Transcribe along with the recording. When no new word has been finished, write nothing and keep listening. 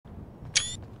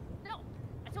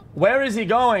Where is he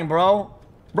going, bro?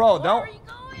 Bro, Where don't. are you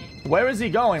going? Where is he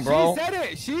going, bro?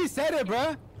 She said it,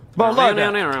 bro. Bro, look.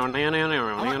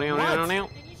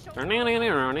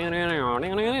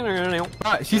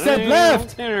 She said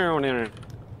left.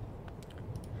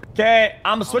 Okay,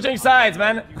 I'm switching sides,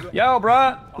 man. Yo,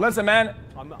 bro. Listen, man.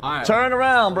 Right. Turn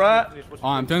around, bro. Oh,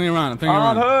 I'm turning around.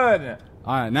 On hood.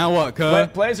 All right, now what, cuz?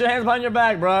 Place your hands behind your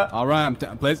back, bro. All right,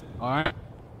 place. All right.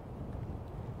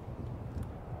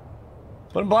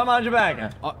 Put him behind your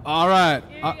back. All right.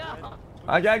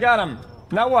 I got him.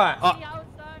 Now what?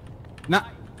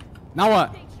 Now what?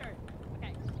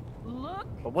 Okay. Look.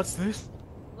 What's this?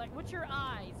 Like, what's your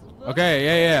eyes? Look Okay,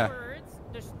 yeah.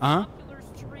 Popular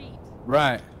street.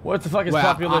 Right. What the fuck is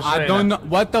popular street? I don't know.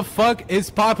 What the fuck is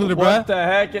popular, bruh? What the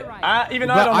heck? Even I don't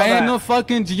know I ain't that. no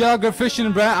fucking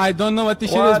geographician, bruh. I don't know what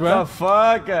this shit is, bruh.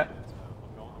 What the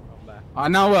fuck?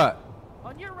 Now what?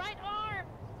 On your right arm.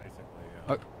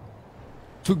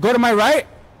 To go to my right?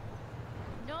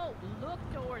 No, look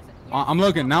towards it. Yes, I'm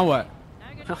looking. Now what?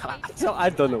 I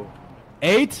don't know.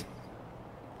 8?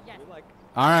 Yes.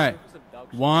 All right.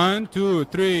 1, 2,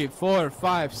 3, 4,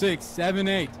 5, 6, 7,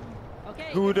 8.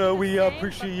 Okay. Who do we same,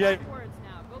 appreciate? But backwards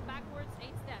now. Go backwards 8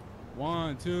 steps.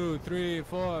 1, 2, 3,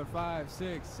 4, 5,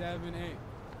 6, 7, 8.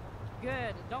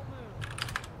 Good. Don't move.